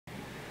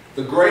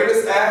The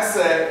greatest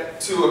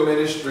asset to a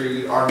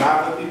ministry are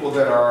not the people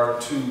that are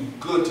too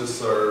good to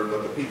serve,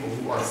 but the people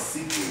who are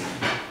seeking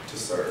to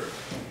serve.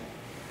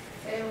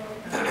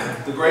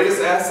 The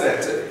greatest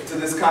asset to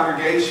this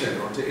congregation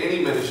or to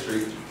any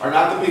ministry are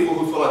not the people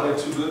who feel like they're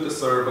too good to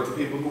serve, but the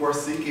people who are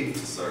seeking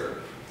to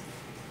serve.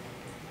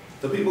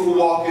 The people who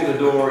walk in the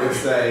door and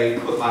say,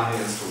 put my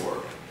hands to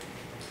work.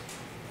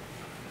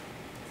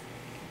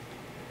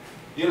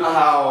 You know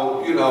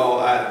how,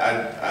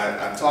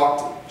 I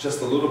talked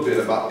just a little bit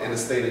about in the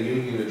State of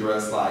Union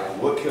address, like,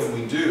 what can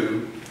we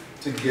do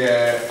to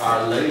get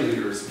our lay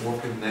leaders more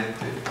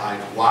connected?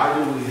 Like, why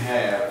do we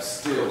have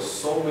still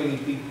so many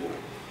people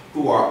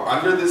who are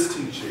under this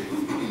teaching?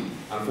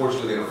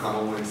 Unfortunately, they don't come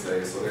on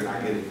Wednesday, so they're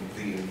not getting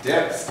the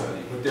in-depth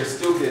study, but they're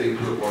still getting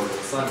good word on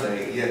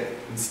Sunday, yet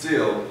and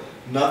still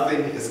nothing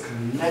is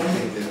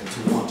connecting them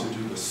to want to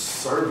do the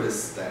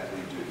service that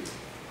we do.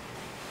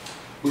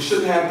 We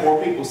shouldn't have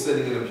more people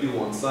sitting in a pew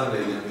on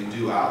Sunday than we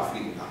do out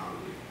feeding the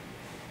hungry.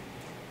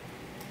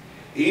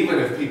 Even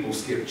if people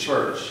skip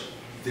church,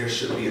 there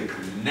should be a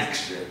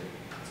connection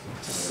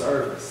to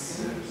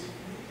service.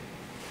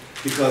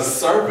 Because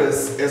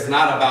service is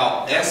not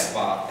about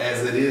ESPA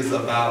as it is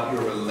about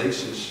your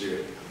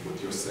relationship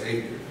with your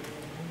Savior.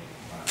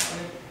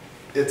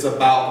 It's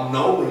about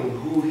knowing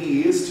who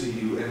He is to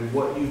you and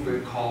what you've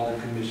been called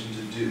and commissioned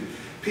to do.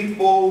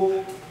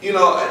 People,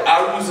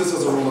 I use this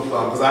as a rule of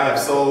thumb because I have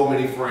so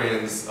many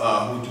friends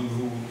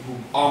who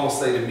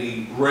almost say to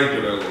me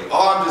regularly,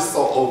 "Oh, I'm just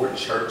so over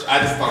church. I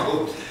just thought,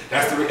 oh,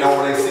 that's the reason."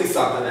 When they see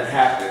something that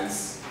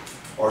happens,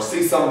 or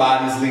see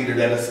somebody's leader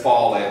that has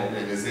fallen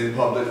and is in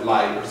public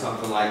light or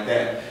something like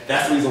that,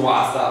 that's the reason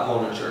why I stopped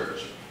going to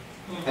church.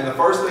 And the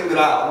first thing that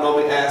I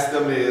normally ask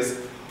them is,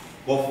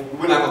 well,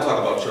 we're not going to talk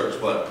about church,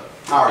 but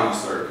how are you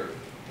serving?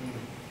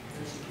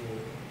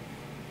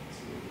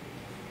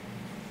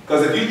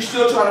 Because if you're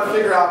still trying to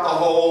figure out the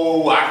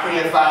whole, I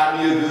can't find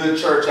me a good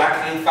church, I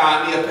can't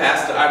find me a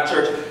pastor at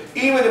church,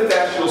 even if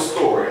that's your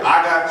story,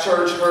 I got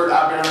church hurt,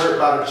 I've been hurt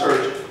by the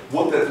church,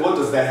 what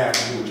does that have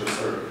to do with your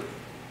serving?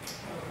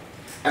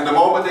 And the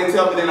moment they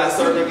tell me they're not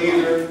serving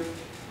either,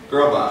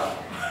 girl, bye.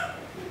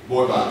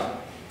 Boy, bye.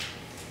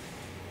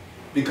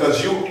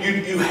 Because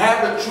you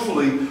haven't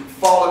truly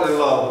fallen in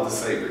love with the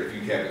Savior if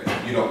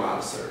you don't know how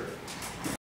to serve.